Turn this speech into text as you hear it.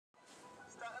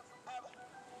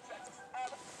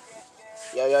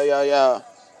Yo.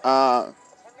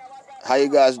 How you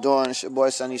guys doing? It's your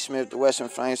boy Sonny Smith, the Western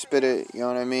Flame Spitter. You know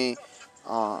what I mean?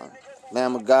 Um,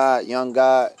 Lamb of God, Young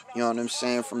God. You know what I'm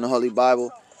saying? From the Holy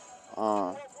Bible.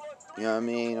 Um, you know what I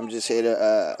mean? I'm just here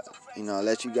to,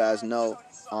 let you guys know.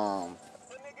 Um,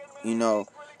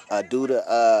 Due to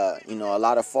a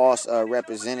lot of false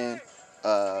representing,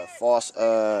 false,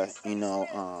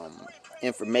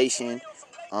 information,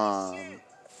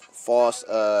 false,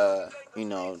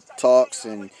 talks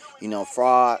and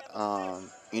fraud.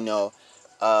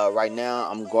 Right now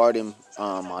I'm guarding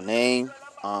my name.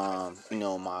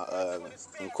 My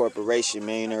incorporation,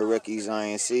 Millionaire Rookies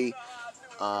Inc.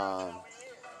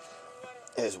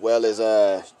 As well as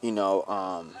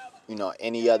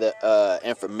any other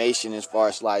information as far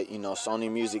as like Sony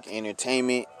Music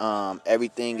Entertainment.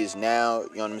 Everything is now,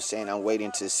 you know what I'm saying, I'm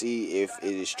waiting to see if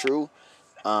it is true.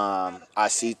 I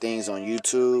see things on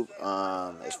YouTube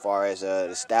as far as the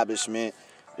establishment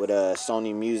with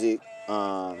Sony Music.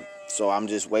 So I'm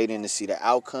just waiting to see the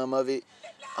outcome of it.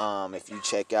 If you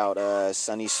check out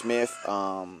Sonny Smith,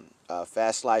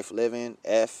 Fast Life Living,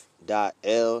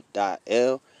 F.L.L,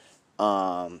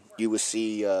 you will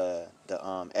see the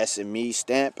SME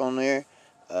stamp on there,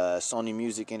 Sony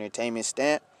Music Entertainment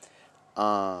stamp.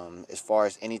 As far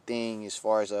as anything, as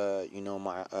far as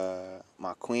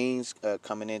my queens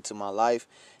coming into my life,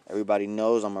 everybody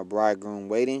knows I'm a bridegroom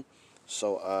waiting.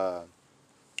 So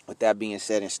with that being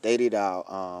said and stated,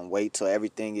 I'll wait till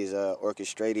everything is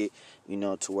orchestrated,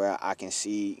 to where I can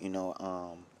see,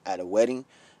 at a wedding.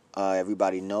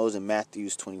 Everybody knows in Matthew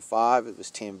 25, it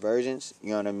was 10 virgins. You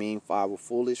know what I mean? 5 were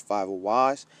foolish, 5 were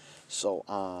wise. So,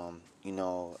 I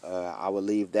would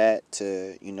leave that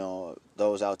to,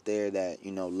 those out there that,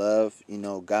 love,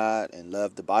 God and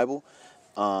love the Bible,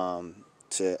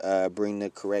 to bring the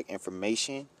correct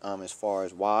information as far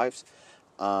as wives.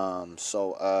 With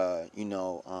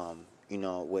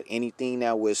anything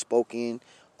that was spoken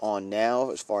on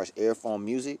now as far as earphone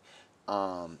music,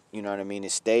 you know what I mean,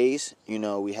 it stays.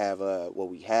 We have what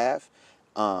we have.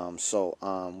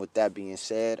 With that being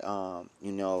said,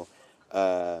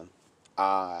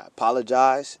 I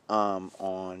apologize on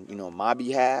my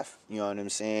behalf. You know what I'm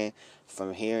saying,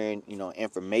 from hearing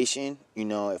information.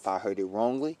 If I heard it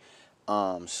wrongly.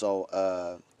 I'm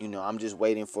just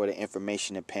waiting for the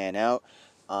information to pan out.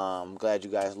 I'm glad you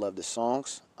guys love the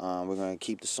songs. We're gonna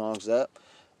keep the songs up.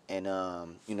 And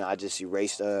I just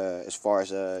erased as far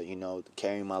as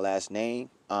carrying my last name.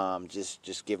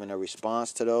 Just giving a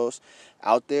response to those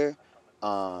out there.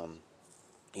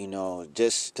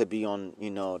 Just to be on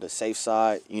the safe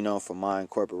side. For my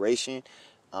incorporation.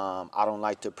 I don't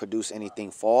like to produce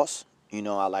anything false.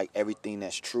 I like everything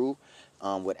that's true,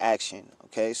 with action.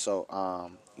 Okay, so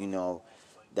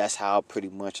that's how pretty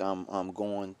much I'm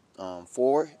going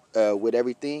forward with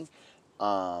everything.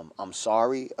 I'm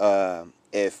sorry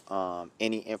if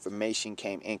any information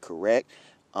came incorrect.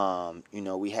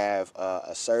 We have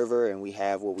a server and we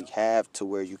have what we have to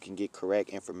where you can get correct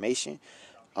information.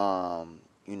 All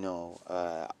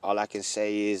I can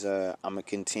say is I'm gonna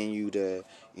continue to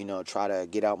try to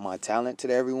get out my talent to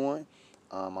everyone.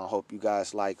 I hope you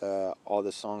guys like all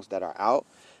the songs that are out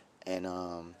and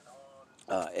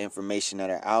information that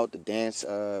are out, the dance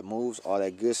moves, all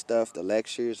that good stuff, the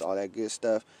lectures, all that good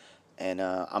stuff. And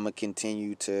I'm going to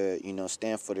continue to,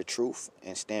 stand for the truth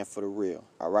and stand for the real.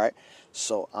 All right.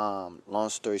 So long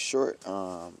story short,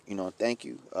 thank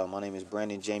you. My name is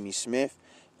Brandon Jamie Smith,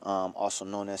 also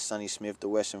known as Sonny Smith, the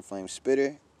Western Flame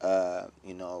Spitter.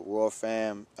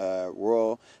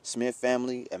 Royal Smith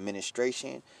Family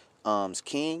Administration,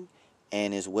 King,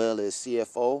 and as well as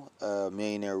CFO,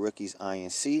 Millionaire Rookies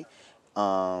Inc.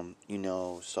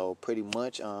 So pretty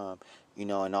much, and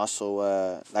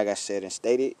also, like I said and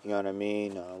stated, you know what I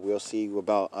mean? We'll see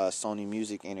about Sony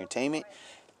Music Entertainment.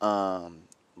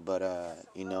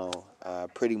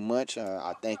 Pretty much,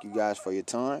 I thank you guys for your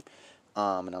time.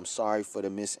 And I'm sorry for the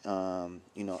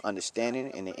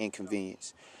understanding and the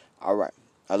inconvenience. All right.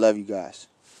 I love you guys.